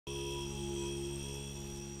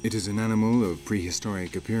It is an animal of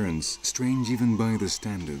prehistoric appearance, strange even by the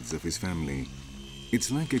standards of his family. It's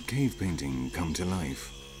like a cave painting come to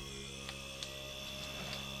life.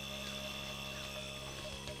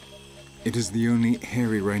 It is the only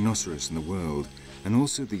hairy rhinoceros in the world, and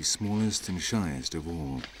also the smallest and shyest of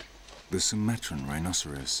all, the Sumatran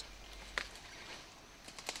rhinoceros.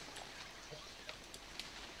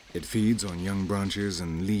 It feeds on young branches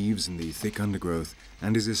and leaves in the thick undergrowth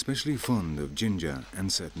and is especially fond of ginger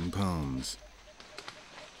and certain palms.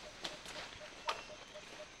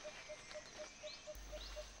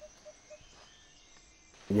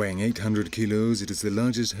 Weighing 800 kilos, it is the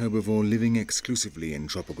largest herbivore living exclusively in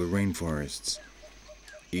tropical rainforests.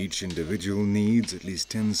 Each individual needs at least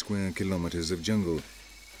 10 square kilometers of jungle,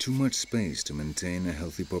 too much space to maintain a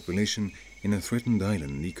healthy population in a threatened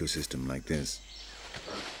island ecosystem like this.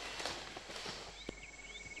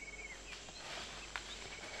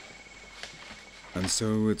 And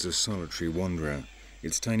so it's a solitary wanderer,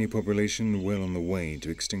 its tiny population well on the way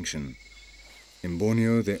to extinction. In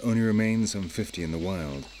Borneo, there only remain some 50 in the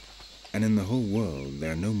wild, and in the whole world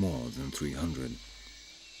there are no more than 300.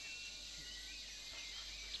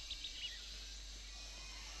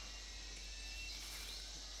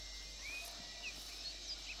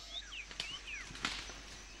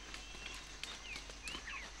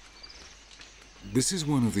 This is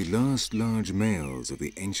one of the last large males of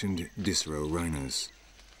the ancient Disro rhinos.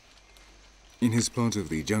 In his part of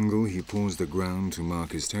the jungle, he paws the ground to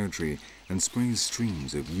mark his territory and sprays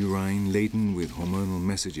streams of urine laden with hormonal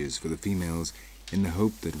messages for the females in the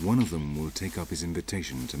hope that one of them will take up his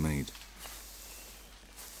invitation to mate.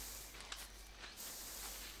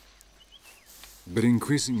 But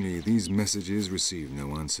increasingly, these messages receive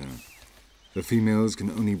no answer. The females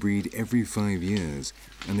can only breed every 5 years,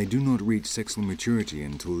 and they do not reach sexual maturity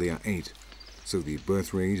until they are 8, so the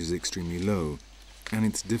birth rate is extremely low, and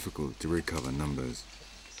it's difficult to recover numbers.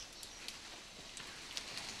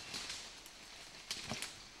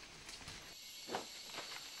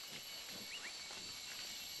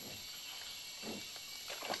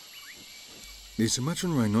 The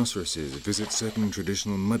Sumatran rhinoceroses visit certain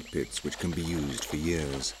traditional mud pits which can be used for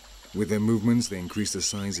years. With their movements, they increase the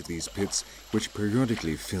size of these pits, which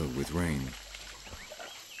periodically fill with rain.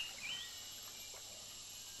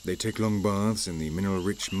 They take long baths in the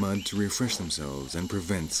mineral-rich mud to refresh themselves and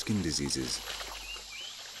prevent skin diseases.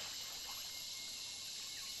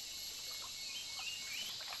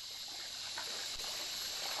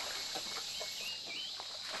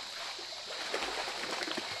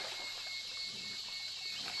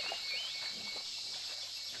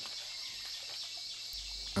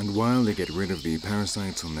 And while they get rid of the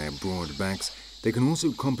parasites on their broad backs, they can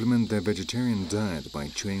also complement their vegetarian diet by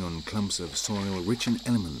chewing on clumps of soil rich in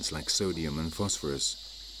elements like sodium and phosphorus.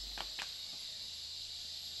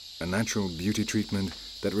 A natural beauty treatment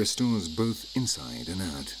that restores both inside and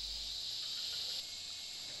out.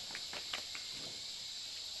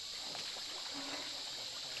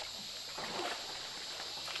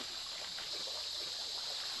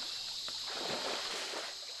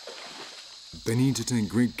 They need to take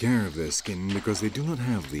great care of their skin because they do not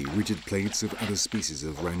have the rigid plates of other species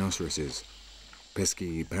of rhinoceroses.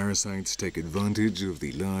 Pesky parasites take advantage of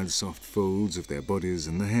the large soft folds of their bodies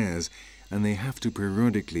and the hairs, and they have to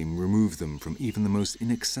periodically remove them from even the most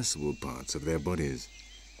inaccessible parts of their bodies.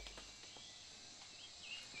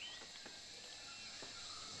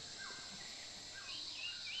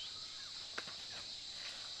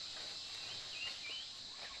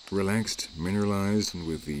 Relaxed, mineralized, and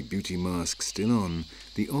with the beauty mask still on,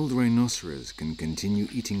 the old rhinoceros can continue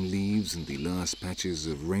eating leaves in the last patches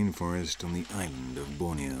of rainforest on the island of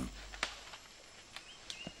Borneo.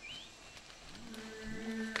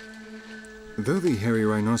 Though the hairy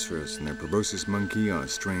rhinoceros and their proboscis monkey are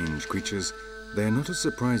strange creatures, they are not as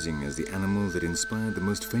surprising as the animal that inspired the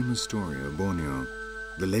most famous story of Borneo,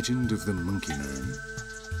 the legend of the Monkey Man.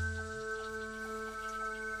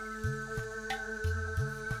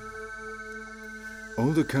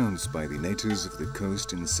 Old accounts by the natives of the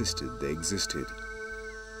coast insisted they existed.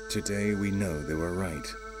 Today we know they were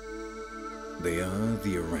right. They are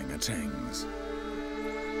the orangutans.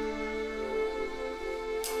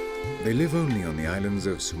 They live only on the islands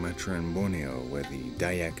of Sumatra and Borneo, where the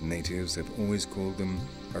Dayak natives have always called them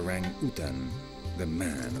orangutan, the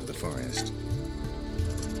man of the forest.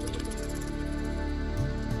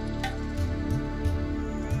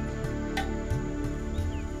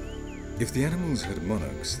 If the animals had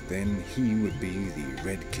monarchs, then he would be the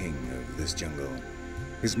Red King of this jungle.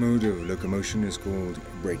 His mode of locomotion is called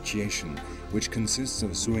brachiation, which consists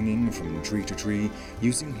of swinging from tree to tree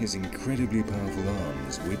using his incredibly powerful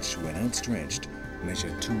arms, which, when outstretched,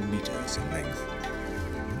 measure 2 meters in length.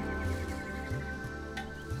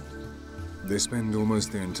 They spend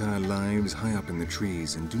almost their entire lives high up in the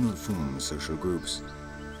trees and do not form social groups.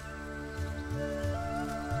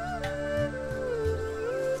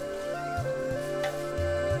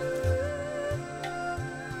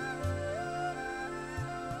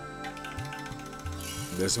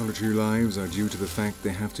 Their solitary lives are due to the fact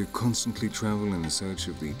they have to constantly travel in search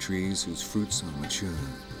of the trees whose fruits are mature.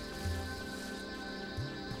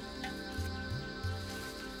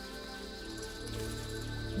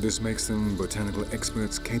 This makes them botanical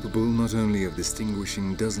experts capable not only of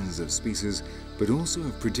distinguishing dozens of species, but also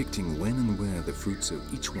of predicting when and where the fruits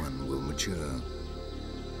of each one will mature.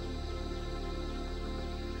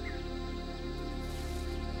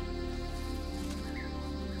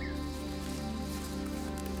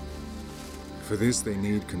 For this, they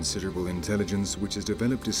need considerable intelligence, which is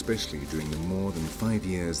developed especially during the more than 5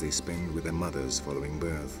 years they spend with their mothers following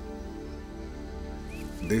birth.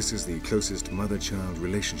 This is the closest mother-child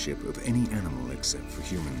relationship of any animal except for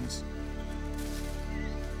humans.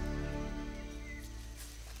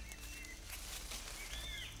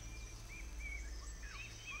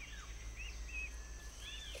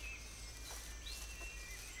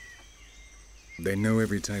 They know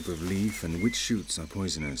every type of leaf and which shoots are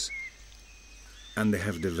poisonous. And they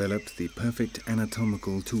have developed the perfect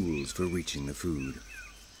anatomical tools for reaching the food.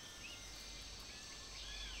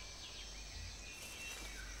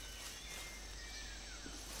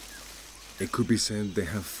 It could be said they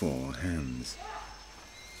have 4 hands.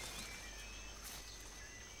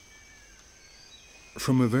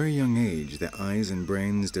 From a very young age, their eyes and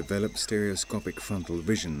brains develop stereoscopic frontal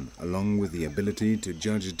vision, along with the ability to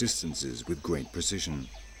judge distances with great precision.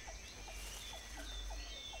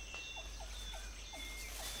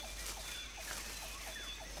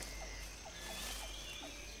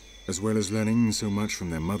 As well as learning so much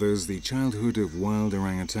from their mothers, the childhood of wild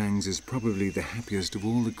orangutans is probably the happiest of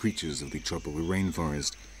all the creatures of the tropical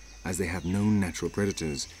rainforest, as they have no natural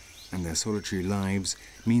predators, and their solitary lives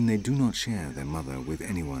mean they do not share their mother with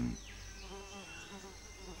anyone.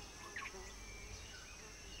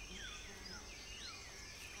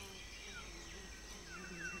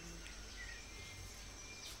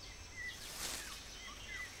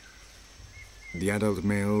 The adult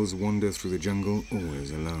males wander through the jungle always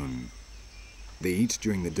alone. They eat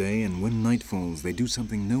during the day, and when night falls, they do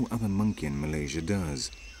something no other monkey in Malaysia does.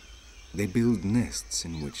 They build nests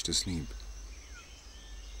in which to sleep.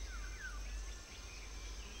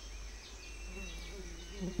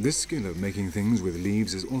 This skill of making things with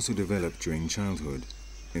leaves is also developed during childhood.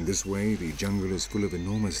 In this way, the jungle is full of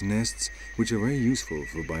enormous nests, which are very useful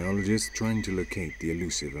for biologists trying to locate the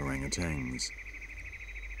elusive orangutans.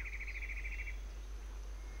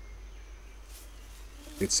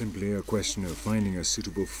 It's simply a question of finding a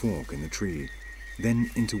suitable fork in the tree,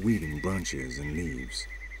 then interweaving branches and leaves.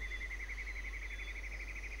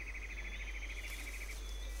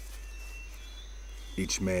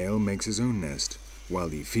 Each male makes his own nest, while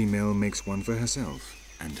the female makes one for herself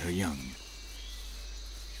and her young.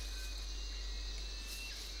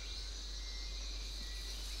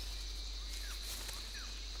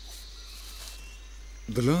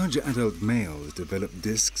 The large adult males develop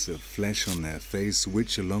discs of flesh on their face,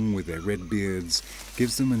 which, along with their red beards,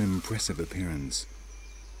 gives them an impressive appearance.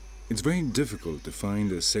 It's very difficult to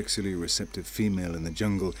find a sexually receptive female in the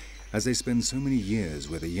jungle, as they spend so many years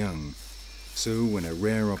with the young. So when a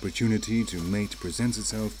rare opportunity to mate presents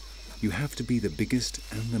itself, you have to be the biggest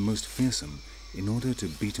and the most fearsome in order to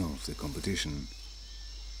beat off the competition.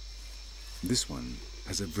 This one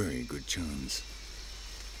has a very good chance.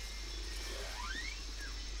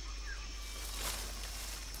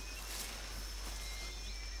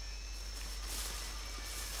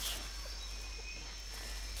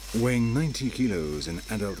 Weighing 90 kilos, an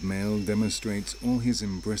adult male demonstrates all his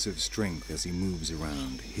impressive strength as he moves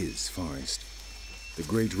around his forest. The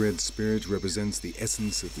great red spirit represents the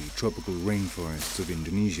essence of the tropical rainforests of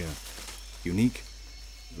Indonesia. Unique,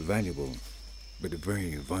 valuable, but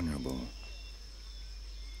very vulnerable.